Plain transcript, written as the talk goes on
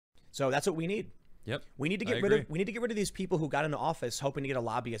So that's what we need. Yep. We need to get rid of. We need to get rid of these people who got into office hoping to get a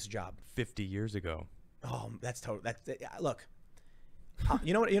lobbyist job 50 years ago. Oh, that's total. That's look.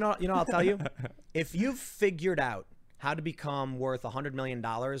 You know what? I'll tell you. If you've figured out how to become worth $100 million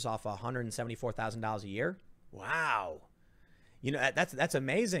off $174,000 a year, wow. You know, that's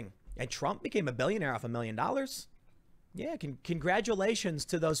amazing. And Trump became a billionaire off $1 million. Yeah, congratulations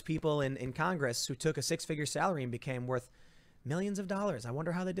to those people in Congress who took a six-figure salary and became worth millions of dollars. I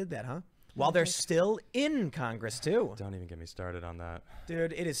wonder how they did that, huh? While they're still in Congress, too. Don't even get me started on that.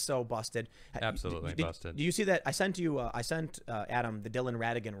 Dude, it is so busted. Absolutely busted. Do you see that? I sent Adam the Dylan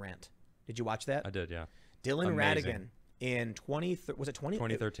Radigan rant. Did you watch that? I did, yeah. Dylan Radigan in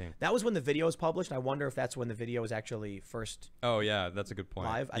 2013. That was when the video was published. I wonder if that's when the video was actually first. Oh yeah, that's a good point.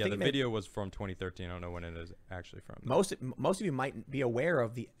 Live. Yeah, the video was from 2013. I don't know when it is actually from. Most of you might be aware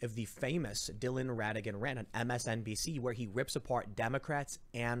of the famous Dylan Radigan rant on MSNBC, where he rips apart Democrats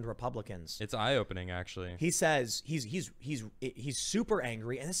and Republicans. It's eye-opening, actually. He says he's super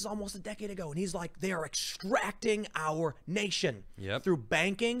angry, and this is almost a decade ago, and he's like, they are extracting our nation through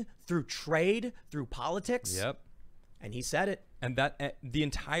banking, through trade, through politics. Yep. And he said it. And that the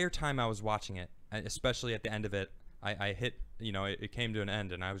entire time I was watching it, especially at the end of it, I hit, you know, it came to an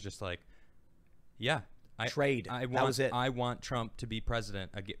end, and I was just like, yeah. Trade. That was it. I want Trump to be president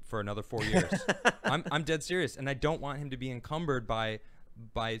for another 4 years. I'm dead serious, and I don't want him to be encumbered by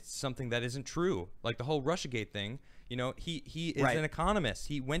something that isn't true. Like the whole Russiagate thing. You know, he is an economist.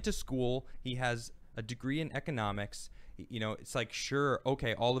 He went to school. He has a degree in economics. You know, it's like, sure,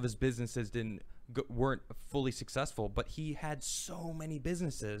 okay, all of his businesses weren't fully successful, but he had so many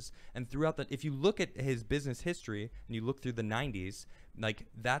businesses, and throughout that, if you look at his business history and you look through the 90s, like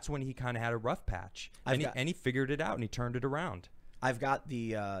that's when he kind of had a rough patch, and he figured it out and he turned it around. I've got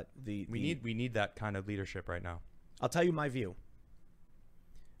we need that kind of leadership right now. I'll tell you my view.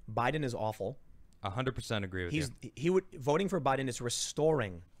 Biden is awful. 100% agree with you. Voting for Biden is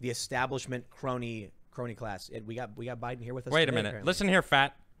restoring the establishment crony class. We got Biden here with us. Wait a minute. Apparently. Listen here,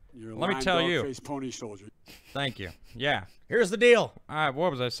 fat. Let me tell you. Pony soldier. Thank you. Yeah. Here's the deal. What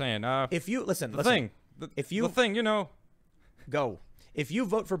was I saying? If you listen, the thing, you know, go. If you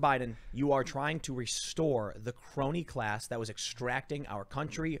vote for Biden, you are trying to restore the crony class that was extracting our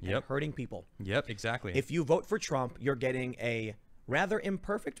country and hurting people. Yep, exactly. If you vote for Trump, you're getting a rather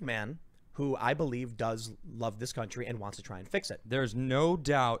imperfect man who I believe does love this country and wants to try and fix it. There's no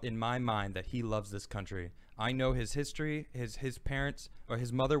doubt in my mind that he loves this country. I know his history. His parents, or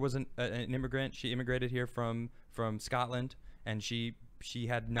his mother was an immigrant. She immigrated here from Scotland, and she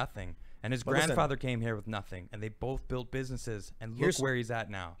had nothing. And his grandfather came here with nothing, and they both built businesses. And look where he's at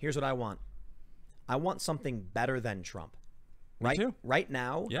now. Here's what I want. I want something better than Trump. Me too. Right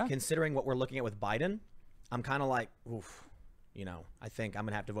now, considering what we're looking at with Biden, I'm kind of like, oof, you know, I think I'm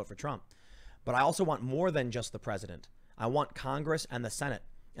gonna have to vote for Trump. But I also want more than just the president. I want Congress and the Senate.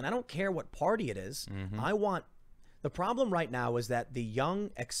 And I don't care what party it is. The problem right now is that the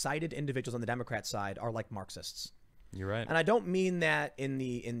young, excited individuals on the Democrat side are like Marxists. You're right. And I don't mean that in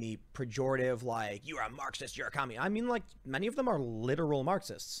the pejorative, like, you're a Marxist, you're a communist. I mean, like, many of them are literal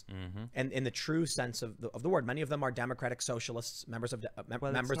Marxists. And in the true sense of the word, many of them are democratic socialists, members of the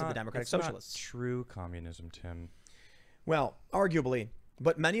democratic socialists. Not true communism, Tim. Well, arguably,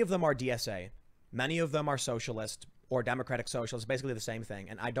 but many of them are DSA. Many of them are socialist or democratic socialists, basically the same thing.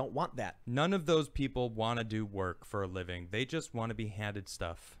 And I don't want that. None of those people want to do work for a living. They just want to be handed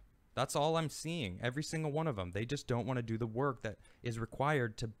stuff. That's all I'm seeing. Every single one of them. They just don't want to do the work that is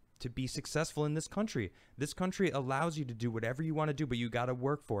required to be successful in this country. This country allows you to do whatever you want to do, but you got to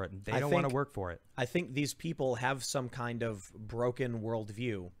work for it. And they don't want to work for it. I think these people have some kind of broken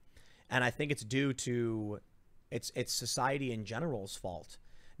worldview. And I think it's due to it's society in general's fault.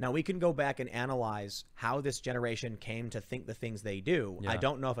 Now, we can go back and analyze how this generation came to think the things they do. I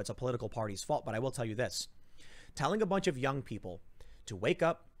don't know if it's a political party's fault, but I will tell you this. Telling a bunch of young people to wake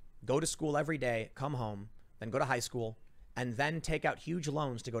up, go to school every day, come home, then go to high school, and then take out huge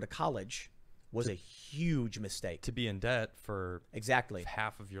loans to go to college was a huge mistake. To be in debt for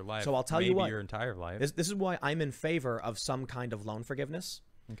half of your life. So I'll tell you what, maybe your entire life. This is why I'm in favor of some kind of loan forgiveness.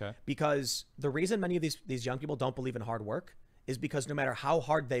 Okay. Because the reason many of these young people don't believe in hard work is because no matter how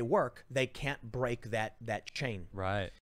hard they work, they can't break that chain. Right.